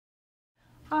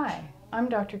Hi, I'm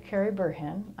Dr. Carrie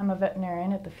Burhenn. I'm a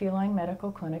veterinarian at the Feline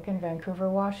Medical Clinic in Vancouver,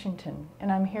 Washington, and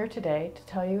I'm here today to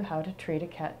tell you how to treat a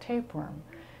cat tapeworm.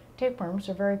 Tapeworms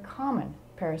are very common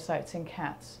parasites in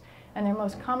cats, and they're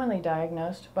most commonly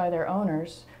diagnosed by their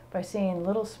owners by seeing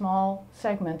little small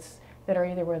segments that are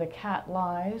either where the cat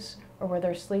lies or where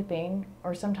they're sleeping,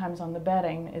 or sometimes on the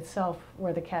bedding itself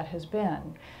where the cat has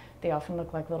been. They often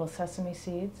look like little sesame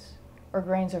seeds or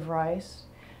grains of rice.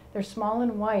 They're small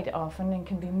and white often and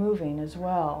can be moving as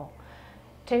well.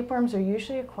 Tapeworms are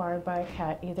usually acquired by a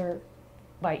cat either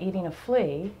by eating a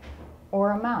flea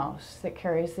or a mouse that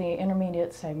carries the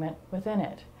intermediate segment within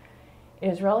it. It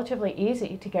is relatively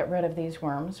easy to get rid of these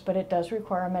worms, but it does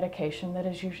require a medication that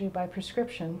is usually by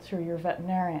prescription through your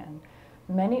veterinarian.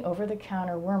 Many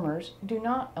over-the-counter wormers do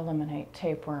not eliminate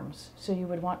tapeworms, so you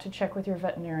would want to check with your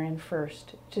veterinarian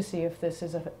first to see if this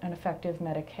is an effective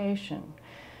medication.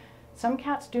 Some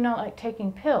cats do not like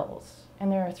taking pills,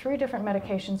 and there are 3 different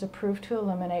medications approved to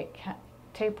eliminate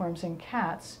tapeworms in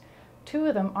cats. 2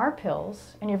 of them are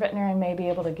pills, and your veterinarian may be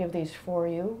able to give these for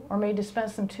you, or may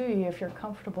dispense them to you if you're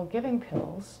comfortable giving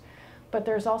pills. But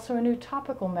there's also a new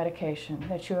topical medication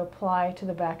that you apply to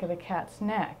the back of the cat's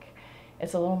neck.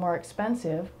 It's a little more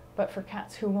expensive, but for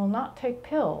cats who will not take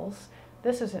pills,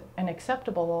 this is an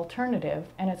acceptable alternative,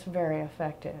 and it's very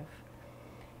effective.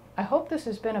 I hope this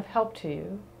has been of help to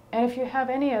you. And if you have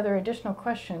any other additional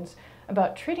questions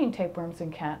about treating tapeworms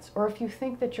in cats, or if you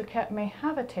think that your cat may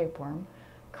have a tapeworm,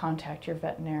 contact your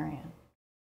veterinarian.